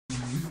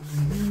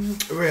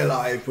We're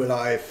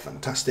live,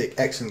 fantastic,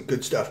 excellent,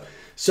 good stuff.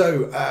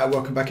 So,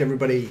 welcome back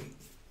everybody.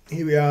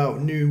 Here we are,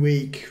 new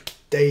week,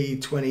 day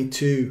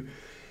 22.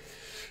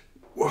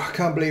 Well, I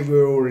can't believe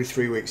we're already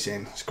 3 weeks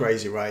in. It's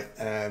crazy, right?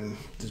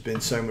 There's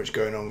been so much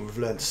going on. We've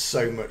learned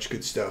so much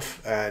good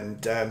stuff.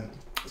 And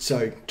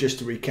so just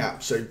to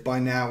recap, so by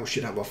now we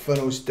should have our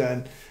funnels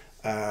done.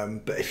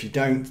 But if you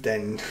don't,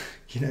 then,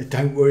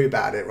 don't worry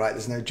about it, right?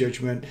 There's no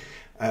judgment.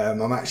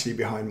 I'm actually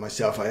behind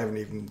myself. I haven't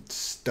even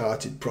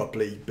started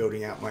properly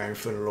building out my own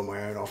funnel or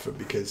my own offer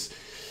because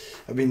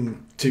I've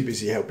been too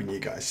busy helping you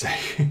guys. So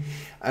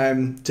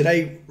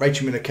today,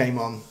 Rachel Millar came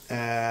on.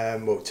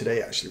 Well,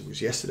 today actually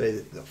was yesterday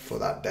for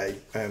that day,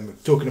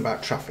 talking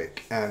about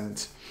traffic.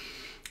 And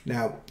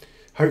now,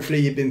 hopefully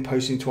you've been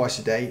posting twice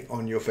a day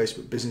on your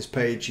Facebook business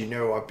page.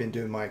 I've been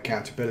doing my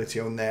accountability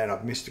on there and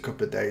I've missed a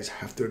couple of days. I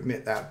have to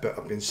admit that, but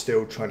I've been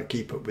still trying to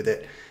keep up with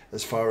it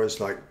as far as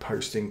like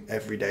posting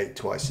every day,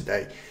 twice a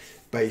day,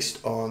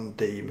 based on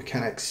the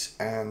mechanics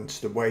and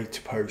the way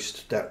to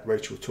post that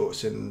Rachel taught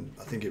us in,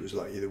 I think it was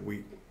like either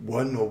week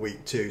 1 or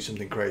week 2,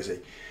 something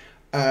crazy.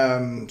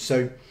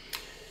 So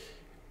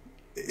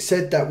it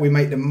said that we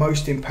make the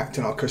most impact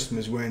on our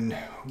customers when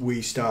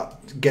we start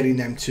getting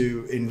them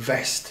to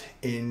invest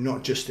in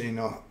not just in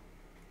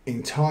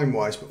time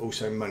wise, but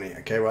also money.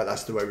 Okay, right,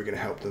 that's the way we're going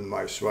to help them the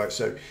most, right?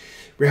 So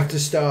we have to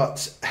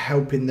start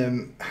helping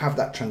them have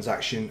that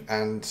transaction,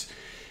 and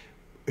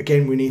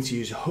again, we need to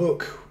use a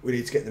hook. We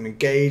need to get them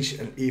engaged,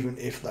 and even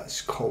if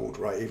that's cold,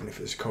 right, even if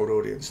it's a cold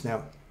audience.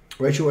 Now,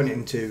 Rachel went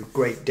into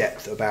great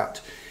depth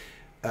about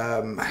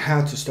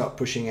how to start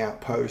pushing out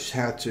posts,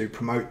 how to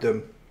promote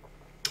them,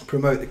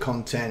 promote the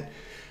content.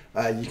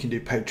 You can do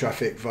paid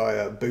traffic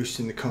via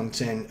boosting the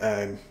content.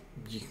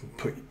 You can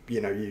put,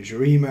 use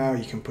your email.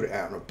 You can put it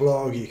out on a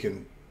blog. You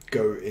can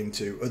go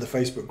into other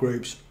Facebook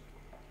groups,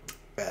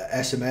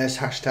 SMS,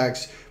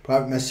 hashtags,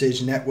 private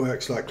message,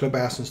 networks like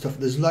Clubhouse and stuff.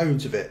 There's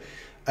loads of it.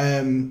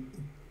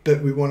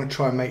 But we want to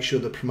try and make sure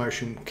the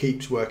promotion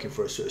keeps working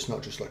for us. So it's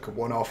not just like a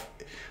one-off,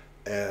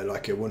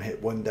 like a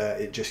one-hit wonder.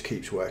 It just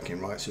keeps working,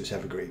 right? So it's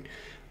evergreen.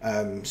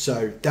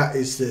 So that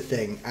is the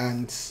thing.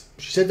 And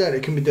she said that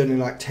it can be done in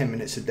like 10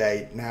 minutes a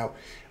day. Now,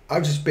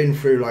 I've just been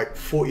through like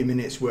 40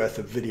 minutes worth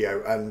of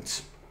video,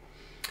 and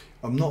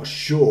I'm not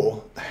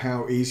sure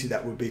how easy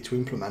that would be to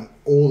implement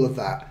all of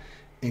that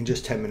in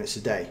just 10 minutes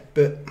a day.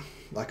 But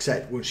like I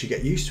said, once you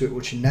get used to it,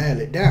 once you nail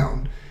it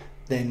down,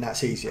 then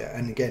that's easier.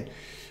 And again,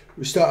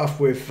 we start off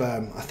with,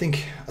 I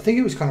think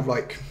it was kind of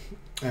like,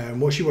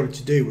 what she wanted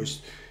to do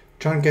was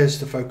try and get us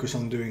to focus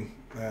on doing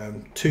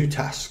 2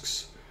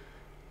 tasks,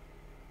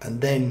 and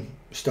then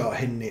start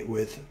hitting it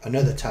with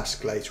another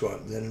task later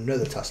on, then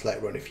another task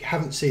later on. If you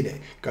haven't seen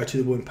it, go to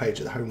the one page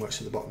of the homeworks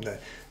at the bottom there.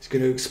 It's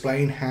going to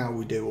explain how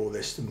we do all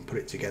this and put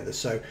it together.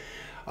 So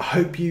I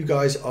hope you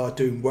guys are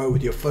doing well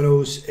with your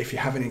funnels. If you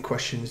have any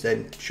questions,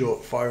 then sure,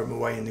 fire them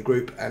away in the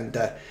group, and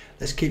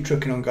let's keep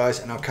trucking on, guys,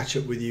 and I'll catch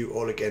up with you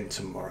all again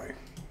tomorrow.